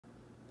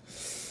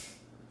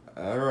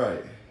All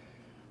right.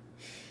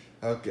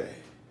 Okay.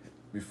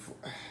 Before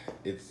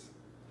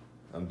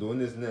I'm doing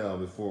this now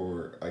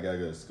before I gotta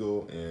go to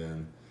school,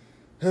 and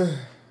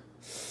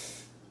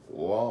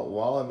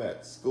while I'm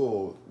at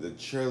school, the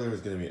trailer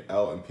is gonna be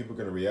out and people are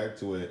gonna react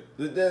to it.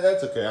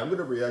 That's okay. I'm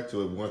gonna react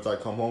to it once I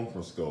come home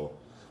from school.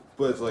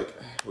 But it's like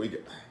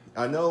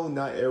I know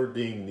not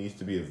everything needs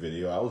to be a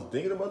video. I was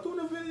thinking about doing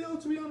a video,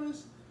 to be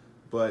honest,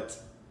 but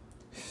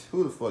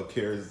who the fuck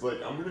cares? It's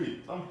like I'm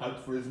hyped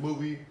for this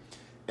movie,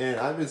 and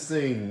I've been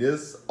seeing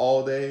this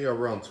all day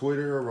around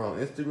Twitter, around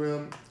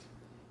Instagram.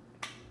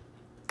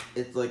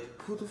 It's like,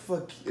 who the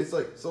fuck? It's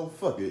like, so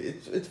fuck it.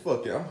 It's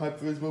fuck it. I'm hyped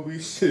for this movie.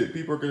 Shit,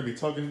 people are gonna be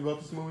talking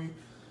about this movie.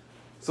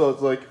 So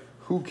it's like,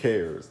 who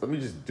cares? Let me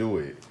just do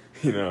it.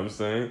 You know what I'm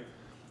saying?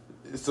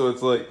 So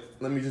it's like,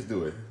 let me just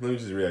do it. Let me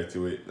just react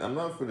to it. I'm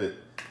not gonna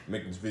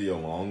make this video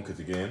long, because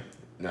again,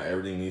 not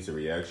everything needs a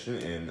reaction,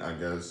 and I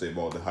gotta save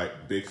all the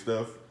hype, big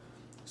stuff.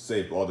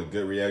 Save all the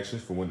good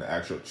reactions for when the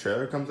actual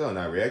trailer comes out and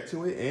I react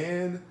to it,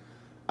 and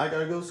I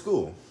gotta go to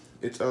school.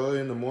 It's early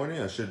in the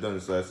morning. I should have done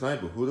this last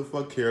night, but who the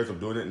fuck cares? I'm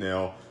doing it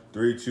now.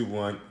 3, 2,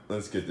 1.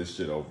 Let's get this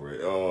shit over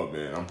it. Oh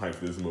man, I'm hyped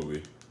for this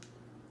movie.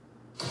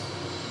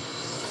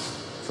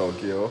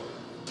 Tokyo,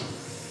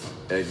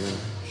 Eggman,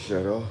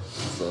 Shadow,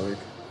 Sonic,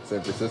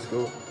 San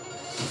Francisco.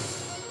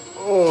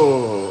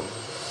 Oh.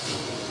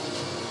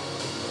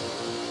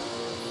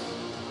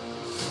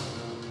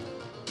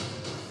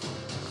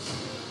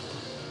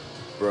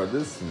 Bro,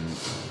 this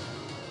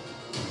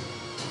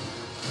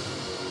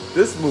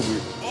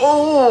movie.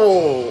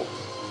 Oh!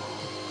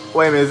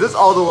 Wait a minute, is this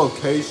all the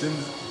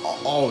locations?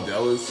 All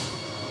Dallas,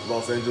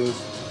 Los Angeles,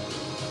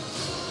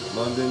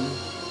 London,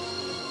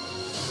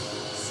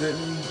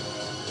 Sydney.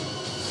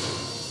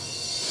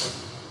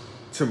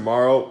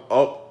 Tomorrow.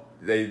 Oh,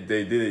 they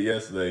did it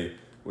yesterday,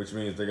 which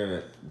means they're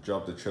gonna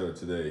drop the trailer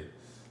today.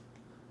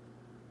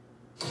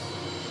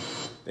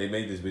 They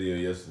made this video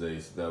yesterday,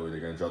 so that way they're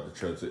gonna drop the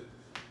trailer today.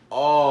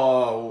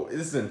 Oh,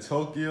 this is in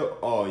Tokyo?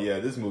 Oh yeah,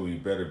 this movie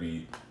better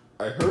be.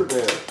 I heard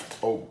that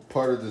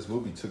part of this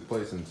movie took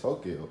place in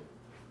Tokyo.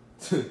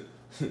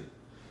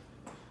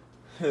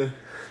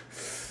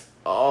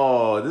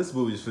 Oh, this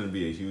movie's gonna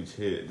be a huge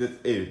hit.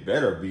 It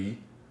better be.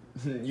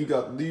 You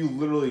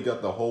literally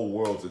got the whole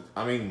world's,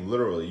 I mean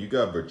literally, you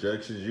got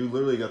projections, you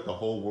literally got the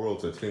whole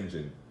world's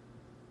attention.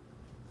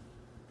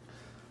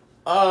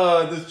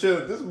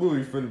 This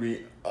movie's gonna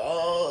be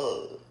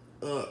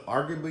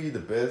arguably the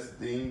best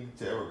thing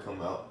to ever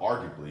come out.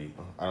 Arguably,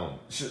 I don't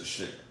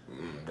shit.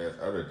 There's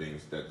other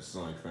things that the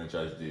Sonic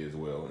franchise did as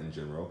well in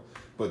general,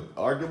 but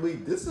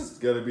arguably this is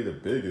gotta be the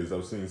biggest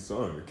I've seen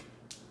Sonic.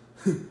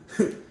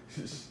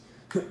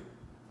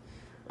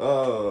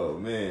 Oh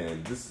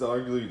man, this is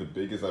arguably the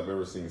biggest I've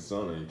ever seen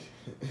Sonic,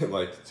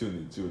 like to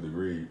a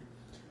degree,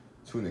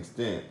 to an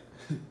extent.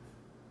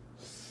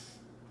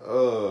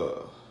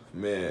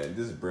 Man,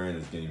 this brand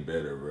is getting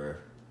better, bro.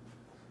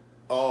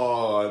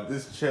 Oh,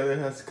 this trailer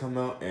has to come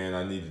out, and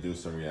I need to do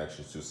some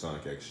reactions to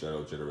Sonic X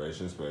Shadow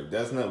Generations, but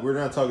we're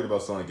not talking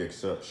about Sonic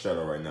X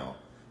Shadow right now.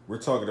 We're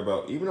talking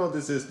about, even though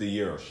this is the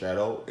year of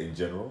Shadow in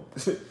general,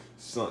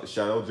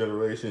 Shadow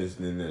Generations,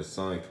 and then there's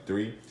Sonic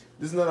 3.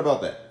 This is not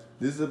about that.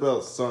 This is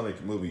about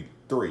Sonic Movie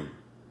 3.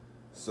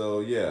 So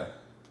yeah.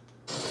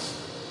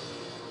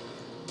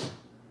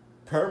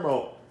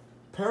 Paramount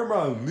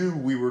knew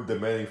we were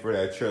demanding for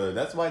that trailer.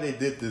 That's why they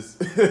did this.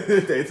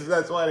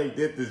 That's why they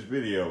did this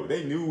video.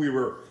 They knew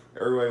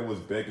everybody was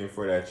begging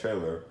for that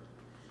trailer.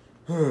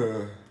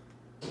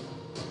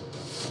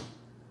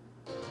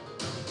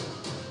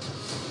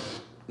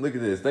 Look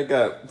at this. They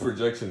got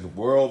projections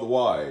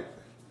worldwide.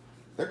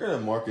 They're gonna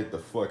market the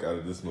fuck out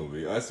of this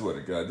movie. I swear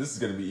to God, this is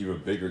gonna be even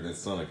bigger than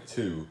Sonic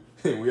 2.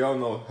 We all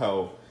know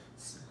how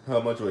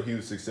much of a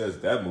huge success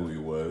that movie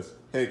was.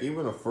 Heck,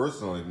 even the first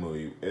Sonic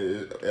movie,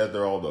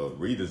 after all the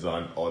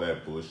redesign, all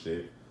that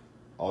bullshit,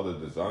 all the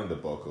design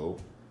debacle.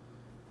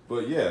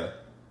 But yeah.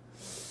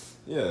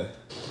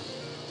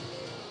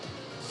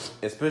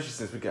 Especially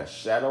since we got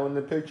Shadow in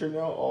the picture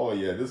now. Oh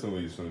yeah, this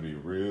movie is gonna be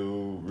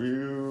real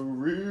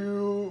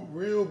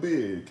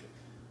big.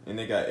 And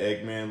they got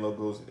Eggman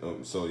logos.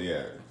 So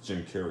yeah,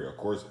 Jim Carrey. Of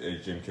course,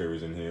 Jim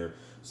Carrey's in here.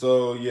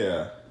 So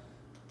yeah.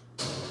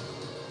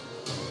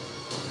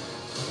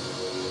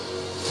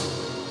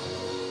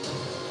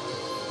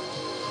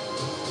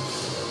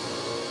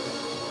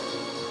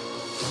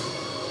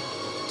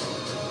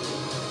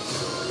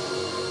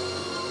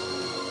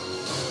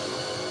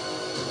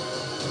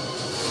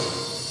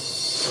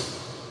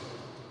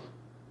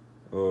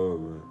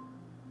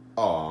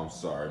 Oh, I'm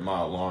sorry.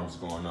 My alarm's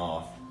going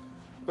off.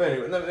 But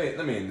anyway,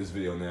 let me end this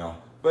video now.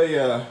 But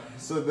yeah,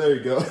 so there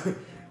you go.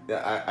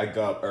 Yeah, I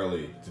got up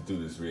early to do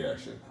this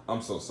reaction.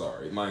 I'm so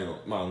sorry. My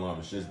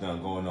alarm is just now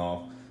going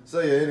off. So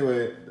yeah,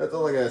 anyway, that's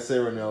all I gotta say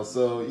right now.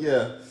 So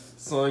yeah,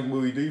 Sonic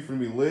Movie 3 for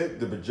me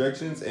lit, the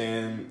projections,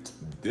 and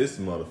this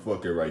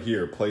motherfucker right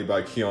here, played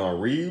by Keanu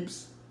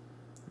Reeves.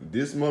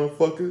 This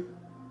motherfucker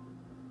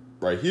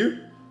right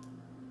here.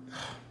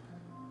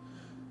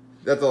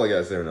 That's all I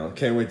gotta say right now.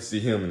 Can't wait to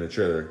see him in the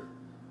trailer.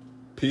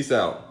 Peace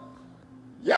out.